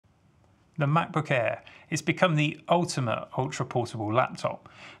The MacBook Air. It's become the ultimate ultra-portable laptop.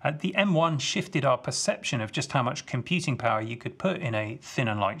 The M1 shifted our perception of just how much computing power you could put in a thin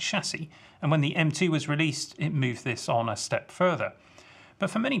and light chassis, and when the M2 was released, it moved this on a step further. But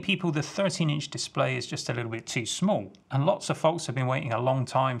for many people, the 13-inch display is just a little bit too small, and lots of folks have been waiting a long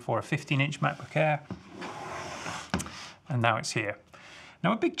time for a 15-inch MacBook Air, and now it's here.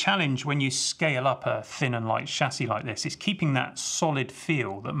 Now, a big challenge when you scale up a thin and light chassis like this is keeping that solid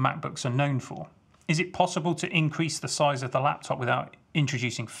feel that MacBooks are known for. Is it possible to increase the size of the laptop without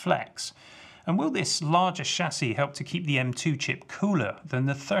introducing flex? And will this larger chassis help to keep the M2 chip cooler than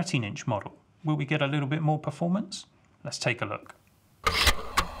the 13-inch model? Will we get a little bit more performance? Let's take a look.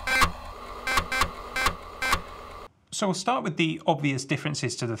 So we'll start with the obvious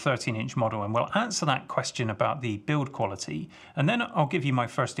differences to the 13-inch model, and we'll answer that question about the build quality, and then I'll give you my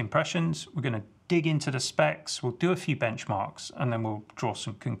first impressions. We're going to dig into the specs, we'll do a few benchmarks, and then we'll draw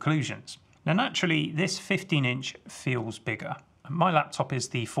some conclusions. Now naturally, this 15-inch feels bigger. My laptop is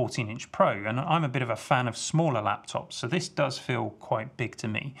the 14-inch Pro, and I'm a bit of a fan of smaller laptops, so this does feel quite big to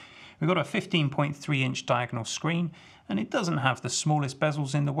me. We've got a 15.3-inch diagonal screen, and it doesn't have the smallest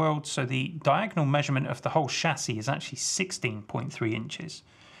bezels in the world, so the diagonal measurement of the whole chassis is actually 16.3 inches.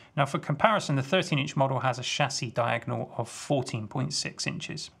 Now for comparison, the 13-inch model has a chassis diagonal of 14.6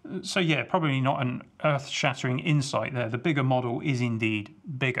 inches. So yeah, probably not an earth-shattering insight there. The bigger model is indeed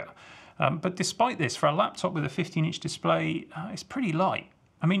bigger. But despite this, for a laptop with a 15-inch display, it's pretty light.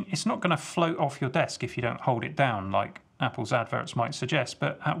 I mean, it's not going to float off your desk if you don't hold it down, like Apple's adverts might suggest,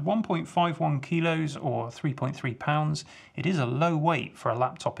 but at 1.51 kilos or 3.3 pounds, it is a low weight for a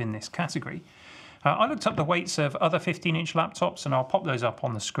laptop in this category. I looked up the weights of other 15-inch laptops, and I'll pop those up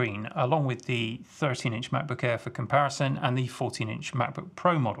on the screen, along with the 13-inch MacBook Air for comparison and the 14-inch MacBook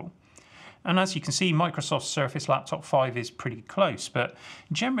Pro model. And as you can see, Microsoft's Surface Laptop 5 is pretty close, but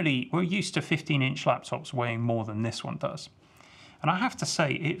generally we're used to 15-inch laptops weighing more than this one does. And I have to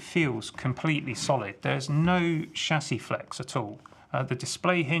say, it feels completely solid. There's no chassis flex at all. The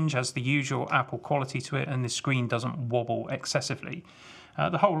display hinge has the usual Apple quality to it, and the screen doesn't wobble excessively.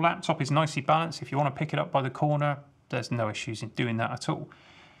 The whole laptop is nicely balanced. If you want to pick it up by the corner, there's no issues in doing that at all.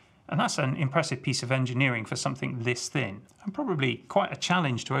 And that's an impressive piece of engineering for something this thin, and probably quite a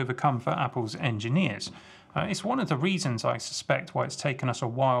challenge to overcome for Apple's engineers. It's one of the reasons, I suspect, why it's taken us a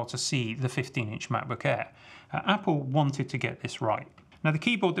while to see the 15-inch MacBook Air. Apple wanted to get this right. Now the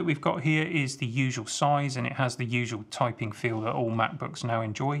keyboard that we've got here is the usual size, and it has the usual typing feel that all MacBooks now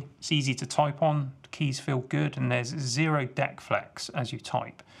enjoy. It's easy to type on, the keys feel good, and there's zero deck flex as you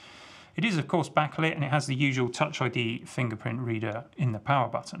type. It is of course backlit, and it has the usual Touch ID fingerprint reader in the power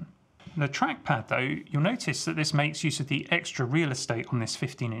button. The trackpad though, you'll notice that this makes use of the extra real estate on this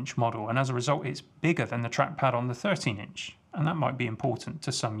 15-inch model, and as a result it's bigger than the trackpad on the 13-inch, and that might be important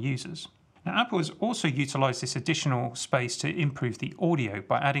to some users. Now Apple has also utilised this additional space to improve the audio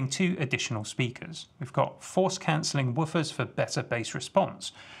by adding 2 additional speakers. We've got force cancelling woofers for better bass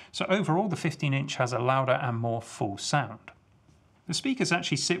response, so overall the 15-inch has a louder and more full sound. The speakers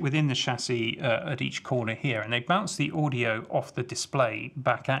actually sit within the chassis at each corner here, and they bounce the audio off the display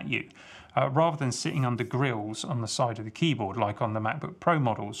back at you, rather than sitting under grills on the side of the keyboard like on the MacBook Pro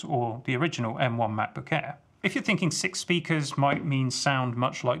models or the original M1 MacBook Air. If you're thinking 6 speakers might mean sound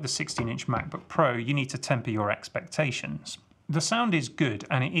much like the 16-inch MacBook Pro, you need to temper your expectations. The sound is good,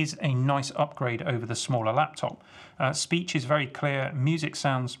 and it is a nice upgrade over the smaller laptop. Speech is very clear, music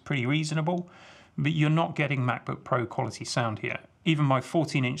sounds pretty reasonable, but you're not getting MacBook Pro quality sound here. Even my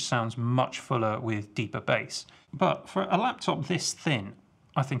 14-inch sounds much fuller with deeper bass. But for a laptop this thin,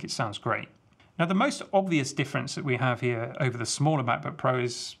 I think it sounds great. Now the most obvious difference that we have here over the smaller MacBook Pro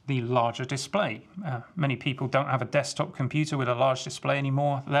is the larger display. Many people don't have a desktop computer with a large display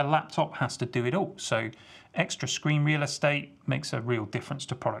anymore. Their laptop has to do it all, so extra screen real estate makes a real difference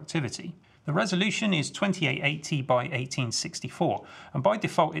to productivity. The resolution is 2880 by 1864, and by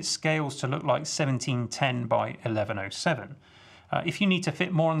default it scales to look like 1710 by 1107. If you need to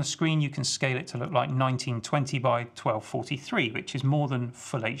fit more on the screen, you can scale it to look like 1920 by 1243, which is more than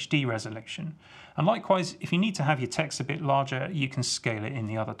full HD resolution. And likewise, if you need to have your text a bit larger, you can scale it in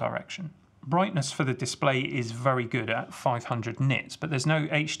the other direction. Brightness for the display is very good at 500 nits, but there's no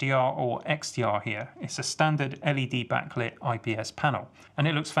HDR or XDR here. It's a standard LED backlit IPS panel, and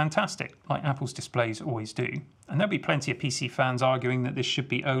it looks fantastic, like Apple's displays always do. And there'll be plenty of PC fans arguing that this should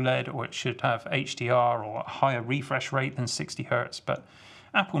be OLED or it should have HDR or a higher refresh rate than 60 Hz, but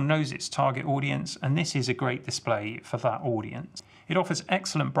Apple knows its target audience, and this is a great display for that audience. It offers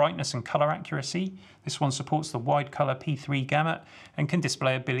excellent brightness and colour accuracy. This one supports the wide colour P3 gamut and can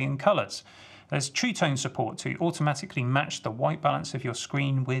display 1 billion colours. There's True Tone support to automatically match the white balance of your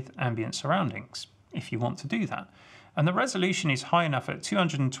screen with ambient surroundings, if you want to do that. And the resolution is high enough at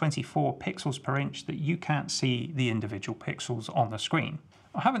 224 pixels per inch that you can't see the individual pixels on the screen.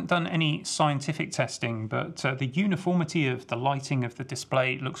 I haven't done any scientific testing, but the uniformity of the lighting of the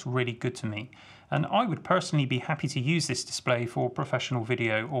display looks really good to me. And I would personally be happy to use this display for professional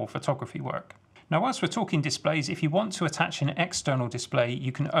video or photography work. Now, whilst we're talking displays, if you want to attach an external display,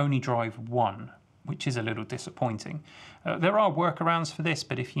 you can only drive one, which is a little disappointing. There are workarounds for this,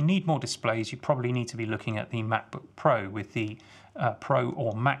 but if you need more displays, you probably need to be looking at the MacBook Pro with the Pro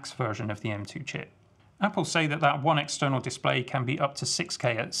or Max version of the M2 chip. Apple say that one external display can be up to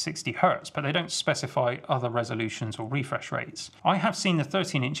 6K at 60 Hz, but they don't specify other resolutions or refresh rates. I have seen the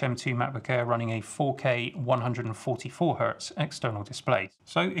 13-inch M2 MacBook Air running a 4K 144 Hz external display.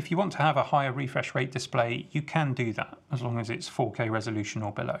 So if you want to have a higher refresh rate display, you can do that, as long as it's 4K resolution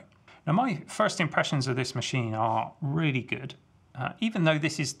or below. Now, my first impressions of this machine are really good. Even though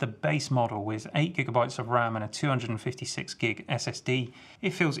this is the base model with 8GB of RAM and a 256GB SSD,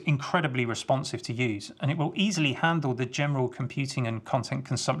 it feels incredibly responsive to use, and it will easily handle the general computing and content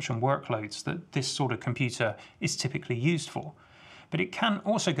consumption workloads that this sort of computer is typically used for. But it can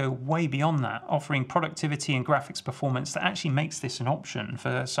also go way beyond that, offering productivity and graphics performance that actually makes this an option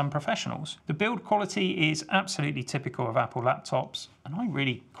for some professionals. The build quality is absolutely typical of Apple laptops, and I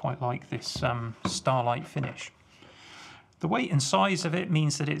really quite like this starlight finish. The weight and size of it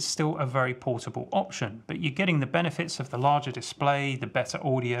means that it's still a very portable option, but you're getting the benefits of the larger display, the better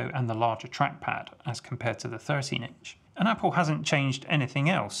audio, and the larger trackpad as compared to the 13-inch. And Apple hasn't changed anything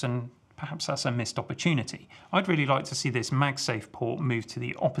else, and perhaps that's a missed opportunity. I'd really like to see this MagSafe port move to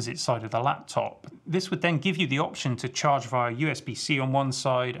the opposite side of the laptop. This would then give you the option to charge via USB-C on one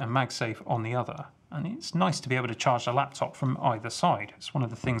side and MagSafe on the other. And it's nice to be able to charge the laptop from either side. It's one of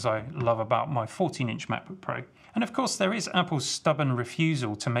the things I love about my 14-inch MacBook Pro. And of course, there is Apple's stubborn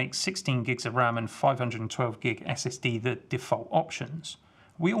refusal to make 16GB of RAM and 512GB SSD the default options.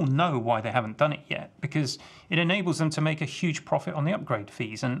 We all know why they haven't done it yet, because it enables them to make a huge profit on the upgrade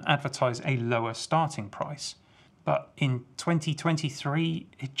fees and advertise a lower starting price. But in 2023,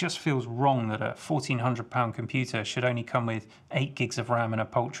 it just feels wrong that a £1,400 computer should only come with 8GB of RAM and a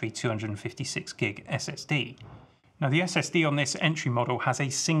paltry 256GB SSD. Now, the SSD on this entry model has a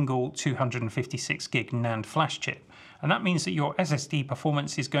single 256GB NAND flash chip, and that means that your SSD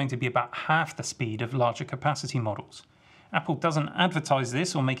performance is going to be about half the speed of larger capacity models. Apple doesn't advertise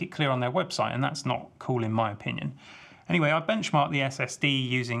this or make it clear on their website, and that's not cool in my opinion. Anyway, I benchmarked the SSD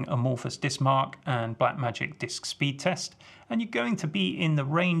using Amorphous Diskmark and Blackmagic Disk Speed Test, and you're going to be in the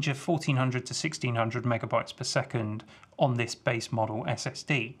range of 1400 to 1600 megabytes per second on this base model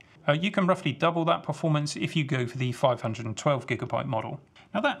SSD. You can roughly double that performance if you go for the 512GB model.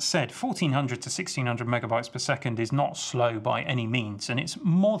 Now, that said, 1400 to 1600 megabytes per second is not slow by any means, and it's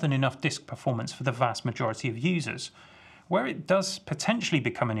more than enough disk performance for the vast majority of users. Where it does potentially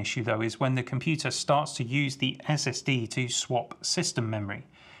become an issue, though, is when the computer starts to use the SSD to swap system memory,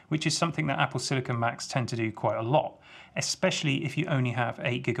 which is something that Apple Silicon Macs tend to do quite a lot, especially if you only have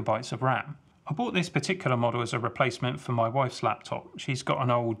 8GB of RAM. I bought this particular model as a replacement for my wife's laptop. She's got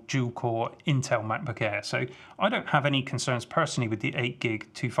an old dual-core Intel MacBook Air, so I don't have any concerns personally with the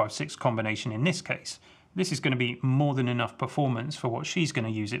 8GB 256 combination in this case. This is going to be more than enough performance for what she's going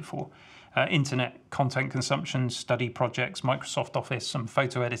to use it for. Internet content consumption, study projects, Microsoft Office, some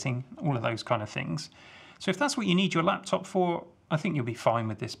photo editing, all of those kind of things. So if that's what you need your laptop for, I think you'll be fine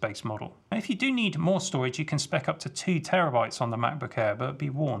with this base model. Now, if you do need more storage, you can spec up to 2TB on the MacBook Air, but be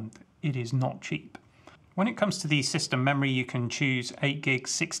warned, it is not cheap. When it comes to the system memory, you can choose 8GB,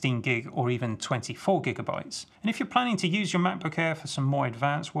 16GB, or even 24GB. And if you're planning to use your MacBook Air for some more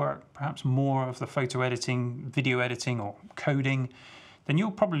advanced work, perhaps more of the photo editing, video editing, or coding, then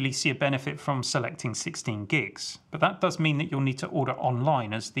you'll probably see a benefit from selecting 16GB. But that does mean that you'll need to order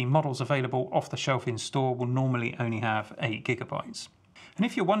online, as the models available off the shelf in store will normally only have 8GB. And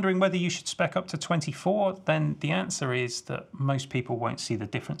if you're wondering whether you should spec up to 24, then the answer is that most people won't see the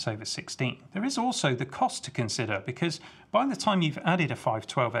difference over 16. There is also the cost to consider, because by the time you've added a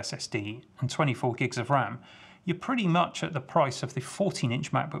 512 SSD and 24GB of RAM, you're pretty much at the price of the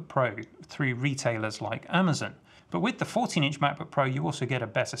 14-inch MacBook Pro through retailers like Amazon. But with the 14-inch MacBook Pro, you also get a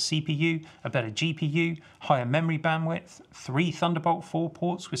better CPU, a better GPU, higher memory bandwidth, 3 Thunderbolt 4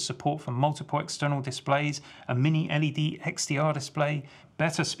 ports with support for multiple external displays, a mini LED XDR display,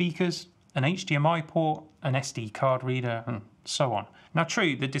 better speakers, an HDMI port, an SD card reader, and so on. Now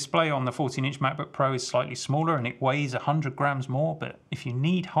true, the display on the 14-inch MacBook Pro is slightly smaller and it weighs 100 grams more, but if you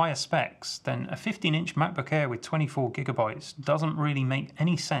need higher specs, then a 15-inch MacBook Air with 24 gigabytes doesn't really make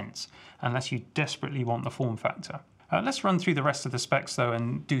any sense unless you desperately want the form factor. Let's run through the rest of the specs though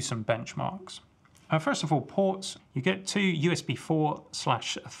and do some benchmarks. First of all, ports. You get two USB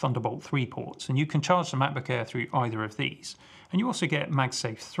 4/Thunderbolt 3 ports, and you can charge the MacBook Air through either of these. And you also get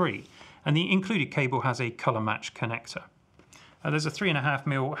MagSafe 3, and the included cable has a color match connector. There's a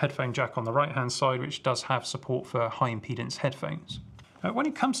 3.5mm headphone jack on the right hand side, which does have support for high impedance headphones. When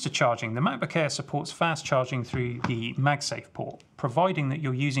it comes to charging, the MacBook Air supports fast charging through the MagSafe port, providing that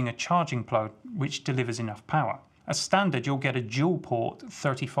you're using a charging plug which delivers enough power. As standard, you'll get a dual port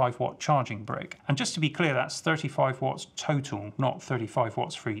 35-watt charging brick. And just to be clear, that's 35 watts total, not 35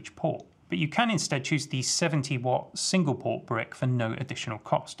 watts for each port. But you can instead choose the 70-watt single port brick for no additional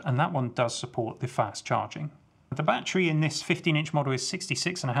cost, and that one does support the fast charging. The battery in this 15-inch model is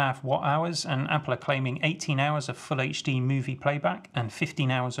 66.5 watt hours, and Apple are claiming 18 hours of full HD movie playback and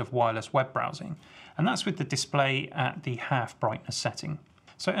 15 hours of wireless web browsing. And that's with the display at the half brightness setting.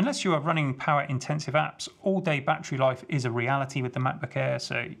 So unless you are running power-intensive apps, all-day battery life is a reality with the MacBook Air,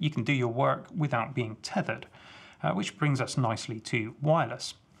 so you can do your work without being tethered, which brings us nicely to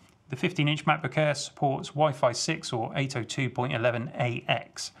wireless. The 15-inch MacBook Air supports Wi-Fi 6 or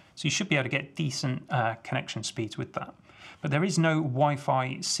 802.11ax, so you should be able to get decent connection speeds with that. But there is no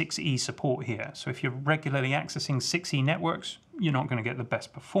Wi-Fi 6E support here, so if you're regularly accessing 6E networks, you're not going to get the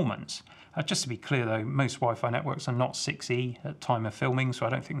best performance. Just to be clear though, most Wi-Fi networks are not 6E at time of filming, so I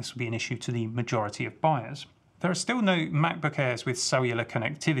don't think this will be an issue to the majority of buyers. There are still no MacBook Airs with cellular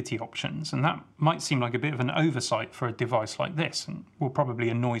connectivity options, and that might seem like a bit of an oversight for a device like this, and will probably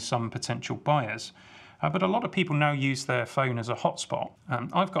annoy some potential buyers. But a lot of people now use their phone as a hotspot.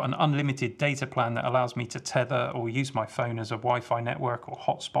 I've got an unlimited data plan that allows me to tether or use my phone as a Wi-Fi network or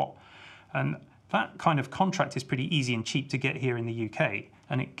hotspot, and that kind of contract is pretty easy and cheap to get here in the UK,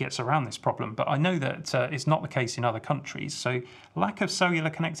 and it gets around this problem. But I know that it's not the case in other countries, so lack of cellular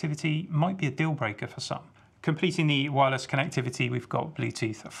connectivity might be a deal breaker for some. Completing the wireless connectivity, we've got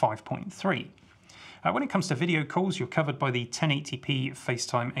Bluetooth 5.3. When it comes to video calls, you're covered by the 1080p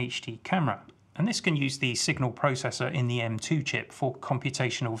FaceTime HD camera, and this can use the signal processor in the M2 chip for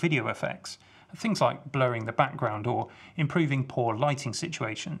computational video effects, things like blurring the background or improving poor lighting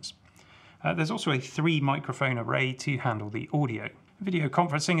situations. There's also a 3-microphone array to handle the audio. Video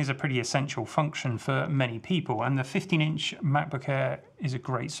conferencing is a pretty essential function for many people, and the 15-inch MacBook Air is a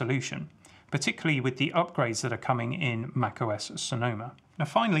great solution, particularly with the upgrades that are coming in macOS Sonoma. Now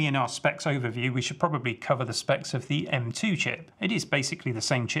finally, in our specs overview, we should probably cover the specs of the M2 chip. It is basically the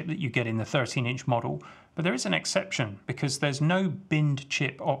same chip that you get in the 13-inch model, but there is an exception because there's no binned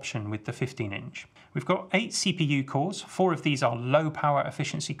chip option with the 15-inch. We've got 8 CPU cores, 4 of these are low power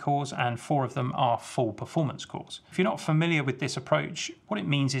efficiency cores and 4 of them are full performance cores. If you're not familiar with this approach, what it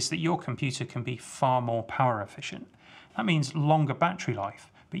means is that your computer can be far more power efficient. That means longer battery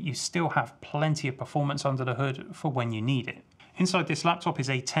life, but you still have plenty of performance under the hood for when you need it. Inside this laptop is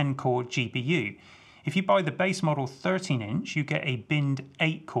a 10-core GPU. If you buy the base model 13-inch, you get a binned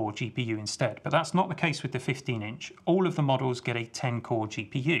 8-core GPU instead, but that's not the case with the 15-inch. All of the models get a 10-core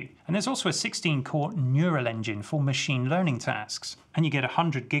GPU. And there's also a 16-core neural engine for machine learning tasks, and you get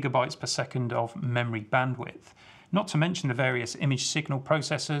 100 gigabytes per second of memory bandwidth. Not to mention the various image signal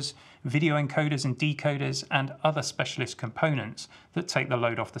processors, video encoders and decoders, and other specialist components that take the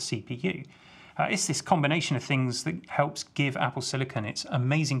load off the CPU. It's this combination of things that helps give Apple Silicon its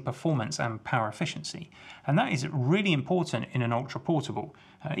amazing performance and power efficiency. And that is really important in an ultra-portable,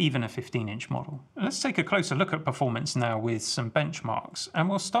 even a 15-inch model. Let's take a closer look at performance now with some benchmarks. And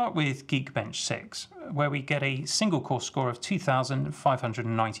we'll start with Geekbench 6, where we get a single-core score of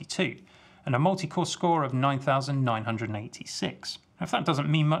 2,592 and a multi-core score of 9,986. If that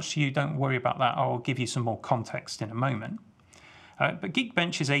doesn't mean much to you, don't worry about that. I'll give you some more context in a moment. But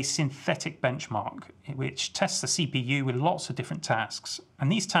Geekbench is a synthetic benchmark which tests the CPU with lots of different tasks,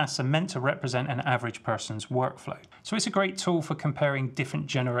 and these tasks are meant to represent an average person's workflow. So it's a great tool for comparing different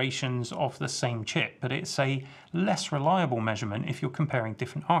generations of the same chip, but it's a less reliable measurement if you're comparing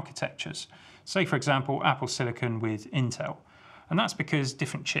different architectures. Say for example Apple Silicon with Intel, and that's because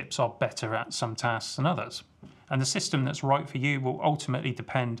different chips are better at some tasks than others. And the system that's right for you will ultimately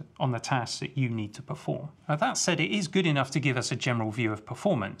depend on the tasks that you need to perform. Now, that said, it is good enough to give us a general view of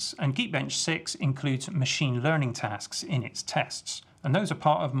performance, and Geekbench 6 includes machine learning tasks in its tests, and those are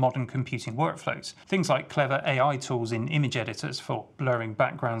part of modern computing workflows. Things like clever AI tools in image editors for blurring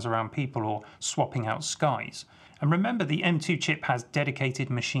backgrounds around people or swapping out skies. And remember, the M2 chip has dedicated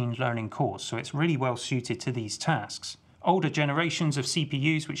machine learning cores, so it's really well suited to these tasks. Older generations of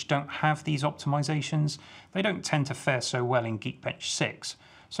CPUs which don't have these optimizations, they don't tend to fare so well in Geekbench 6.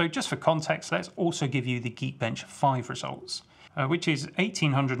 So just for context, let's also give you the Geekbench 5 results, which is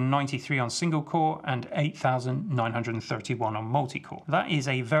 1893 on single core and 8931 on multi-core. That is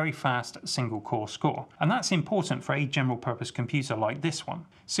a very fast single core score, and that's important for a general purpose computer like this one.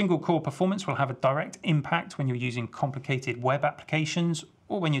 Single core performance will have a direct impact when you're using complicated web applications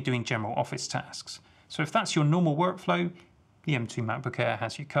or when you're doing general office tasks. So if that's your normal workflow, the M2 MacBook Air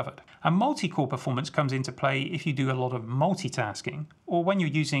has you covered. And multi-core performance comes into play if you do a lot of multitasking or when you're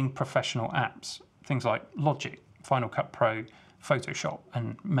using professional apps, things like Logic, Final Cut Pro, Photoshop,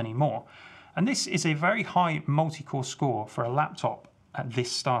 and many more. And this is a very high multi-core score for a laptop at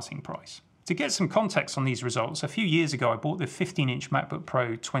this starting price. To get some context on these results, a few years ago I bought the 15-inch MacBook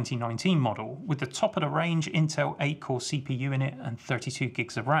Pro 2019 model with the top of the range Intel 8-core CPU in it and 32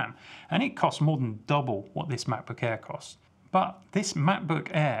 gigs of RAM, and it cost more than double what this MacBook Air costs. But this MacBook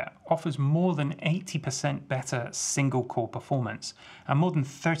Air offers more than 80% better single-core performance and more than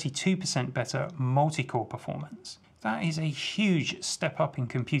 32% better multi-core performance. That is a huge step up in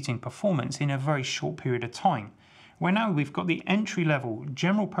computing performance in a very short period of time, where now we've got the entry-level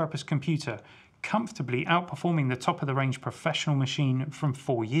general-purpose computer comfortably outperforming the top-of-the-range professional machine from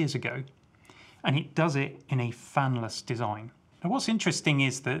 4 years ago. And it does it in a fanless design. Now, what's interesting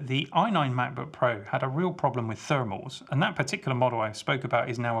is that the i9 MacBook Pro had a real problem with thermals, and that particular model I spoke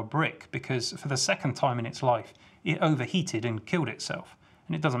about is now a brick because for the second time in its life it overheated and killed itself,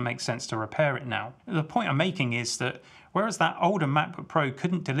 and it doesn't make sense to repair it now. The point I'm making is that whereas that older MacBook Pro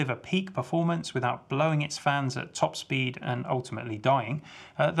couldn't deliver peak performance without blowing its fans at top speed and ultimately dying,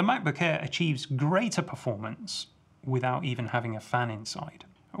 the MacBook Air achieves greater performance without even having a fan inside.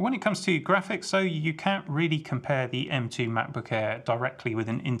 When it comes to graphics, though, you can't really compare the M2 MacBook Air directly with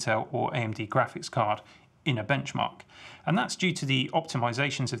an Intel or AMD graphics card in a benchmark. And that's due to the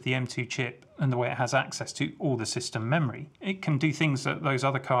optimizations of the M2 chip and the way it has access to all the system memory. It can do things that those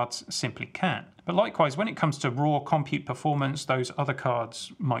other cards simply can't. But likewise, when it comes to raw compute performance, those other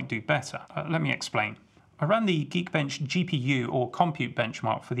cards might do better. Let me explain. I ran the Geekbench GPU or compute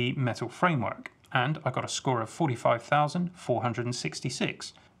benchmark for the Metal framework, and I got a score of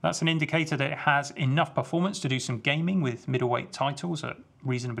 45,466. That's an indicator that it has enough performance to do some gaming with middleweight titles at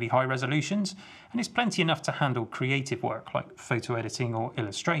reasonably high resolutions, and it's plenty enough to handle creative work like photo editing or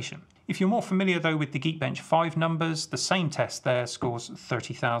illustration. If you're more familiar though with the Geekbench 5 numbers, the same test there scores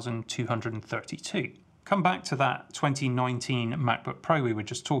 30,232. Come back to that 2019 MacBook Pro we were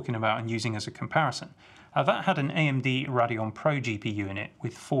just talking about and using as a comparison. That had an AMD Radeon Pro GPU in it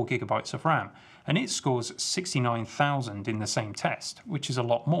with 4 GB of RAM, and it scores 69,000 in the same test, which is a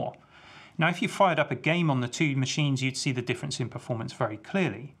lot more. Now, if you fired up a game on the two machines, you'd see the difference in performance very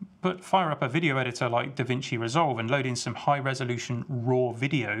clearly. But fire up a video editor like DaVinci Resolve and load in some high-resolution RAW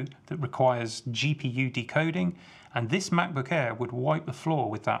video that requires GPU decoding, and this MacBook Air would wipe the floor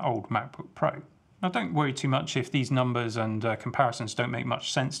with that old MacBook Pro. Now, don't worry too much if these numbers and comparisons don't make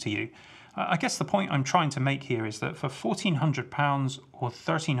much sense to you. I guess the point I'm trying to make here is that for £1,400 or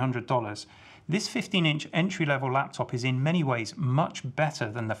 $1,300, this 15-inch entry-level laptop is in many ways much better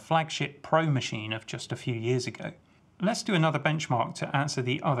than the flagship Pro machine of just a few years ago. Let's do another benchmark to answer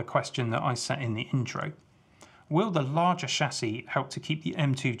the other question that I set in the intro. Will the larger chassis help to keep the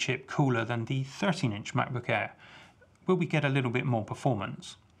M2 chip cooler than the 13-inch MacBook Air? Will we get a little bit more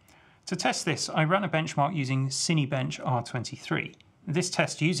performance? To test this, I ran a benchmark using Cinebench R23. This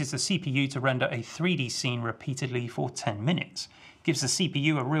test uses the CPU to render a 3D scene repeatedly for 10 minutes, gives the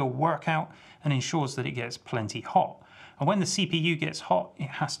CPU a real workout, and ensures that it gets plenty hot. And when the CPU gets hot, it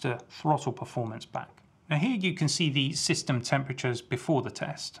has to throttle performance back. Now here you can see the system temperatures before the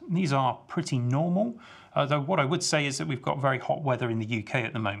test. These are pretty normal, though what I would say is that we've got very hot weather in the UK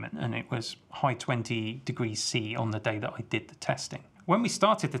at the moment, and it was high 20 degrees C on the day that I did the testing. When we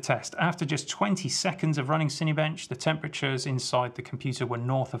started the test, after just 20 seconds of running Cinebench, the temperatures inside the computer were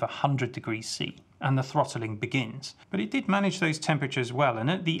north of 100 degrees C, and the throttling begins. But it did manage those temperatures well, and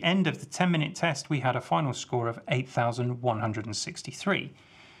at the end of the 10-minute test, we had a final score of 8,163.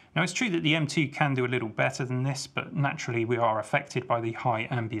 Now, it's true that the M2 can do a little better than this, but naturally we are affected by the high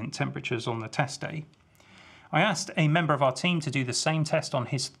ambient temperatures on the test day. I asked a member of our team to do the same test on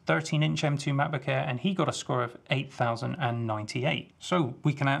his 13-inch M2 MacBook Air, and he got a score of 8,098. So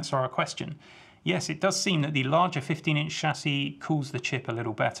we can answer our question. Yes, it does seem that the larger 15-inch chassis cools the chip a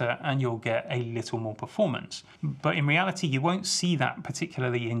little better and you'll get a little more performance. But in reality, you won't see that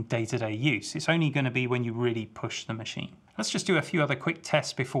particularly in day-to-day use. It's only going to be when you really push the machine. Let's just do a few other quick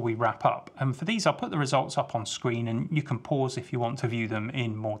tests before we wrap up. And for these, I'll put the results up on screen and you can pause if you want to view them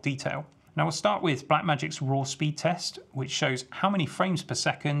in more detail. Now we'll start with Blackmagic's raw speed test, which shows how many frames per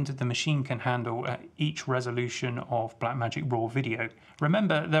second the machine can handle at each resolution of Blackmagic Raw video.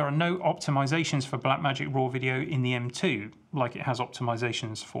 Remember, there are no optimizations for Blackmagic Raw video in the M2, like it has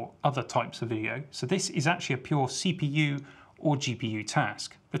optimizations for other types of video. So this is actually a pure CPU or GPU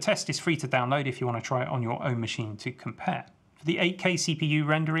task. The test is free to download if you want to try it on your own machine to compare. For the 8K CPU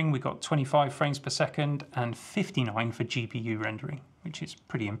rendering, we got 25 frames per second and 59 for GPU rendering, which is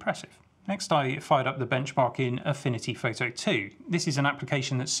pretty impressive. Next, I fired up the benchmark in Affinity Photo 2. This is an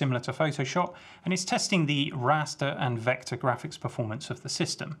application that's similar to Photoshop, and it's testing the raster and vector graphics performance of the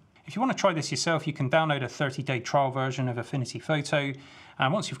system. If you want to try this yourself, you can download a 30-day trial version of Affinity Photo,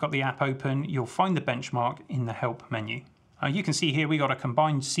 and once you've got the app open, you'll find the benchmark in the Help menu. You can see here we got a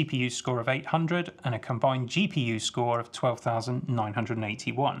combined CPU score of 800 and a combined GPU score of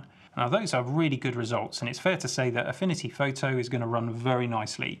 12,981. Now those are really good results, and it's fair to say that Affinity Photo is going to run very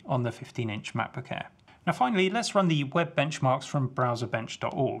nicely on the 15-inch MacBook Air. Now finally, let's run the web benchmarks from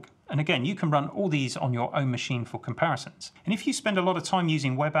browserbench.org. And again, you can run all these on your own machine for comparisons. And if you spend a lot of time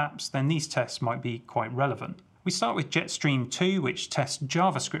using web apps, then these tests might be quite relevant. We start with Jetstream 2, which tests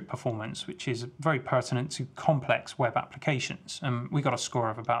JavaScript performance, which is very pertinent to complex web applications. And we got a score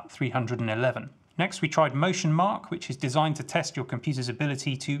of about 311. Next, we tried Motion Mark, which is designed to test your computer's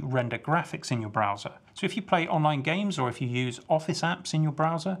ability to render graphics in your browser. So if you play online games or if you use Office apps in your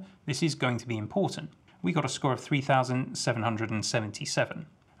browser, this is going to be important. We got a score of 3,777.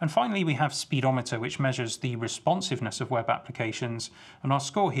 And finally, we have Speedometer, which measures the responsiveness of web applications, and our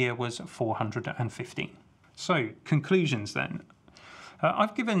score here was 415. So, conclusions then.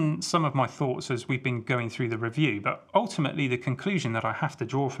 I've given some of my thoughts as we've been going through the review, but ultimately the conclusion that I have to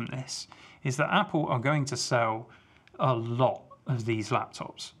draw from this is that Apple are going to sell a lot of these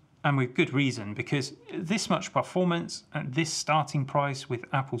laptops. And with good reason, because this much performance at this starting price with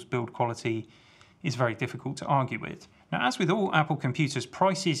Apple's build quality is very difficult to argue with. Now, as with all Apple computers,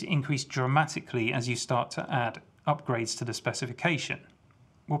 prices increase dramatically as you start to add upgrades to the specification.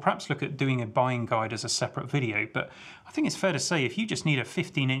 We'll perhaps look at doing a buying guide as a separate video, but I think it's fair to say if you just need a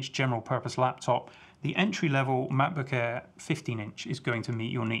 15-inch general purpose laptop, the entry-level MacBook Air 15-inch is going to meet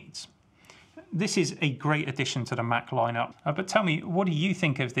your needs. This is a great addition to the Mac lineup, but tell me, what do you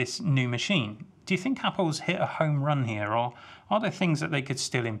think of this new machine? Do you think Apple's hit a home run here, or are there things that they could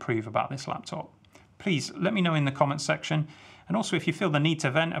still improve about this laptop? Please let me know in the comments section, and also if you feel the need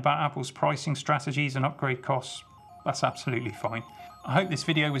to vent about Apple's pricing strategies and upgrade costs, that's absolutely fine. I hope this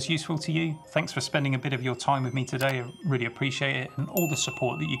video was useful to you. Thanks for spending a bit of your time with me today. I really appreciate it, and all the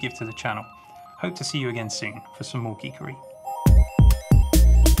support that you give to the channel. Hope to see you again soon for some more geekery.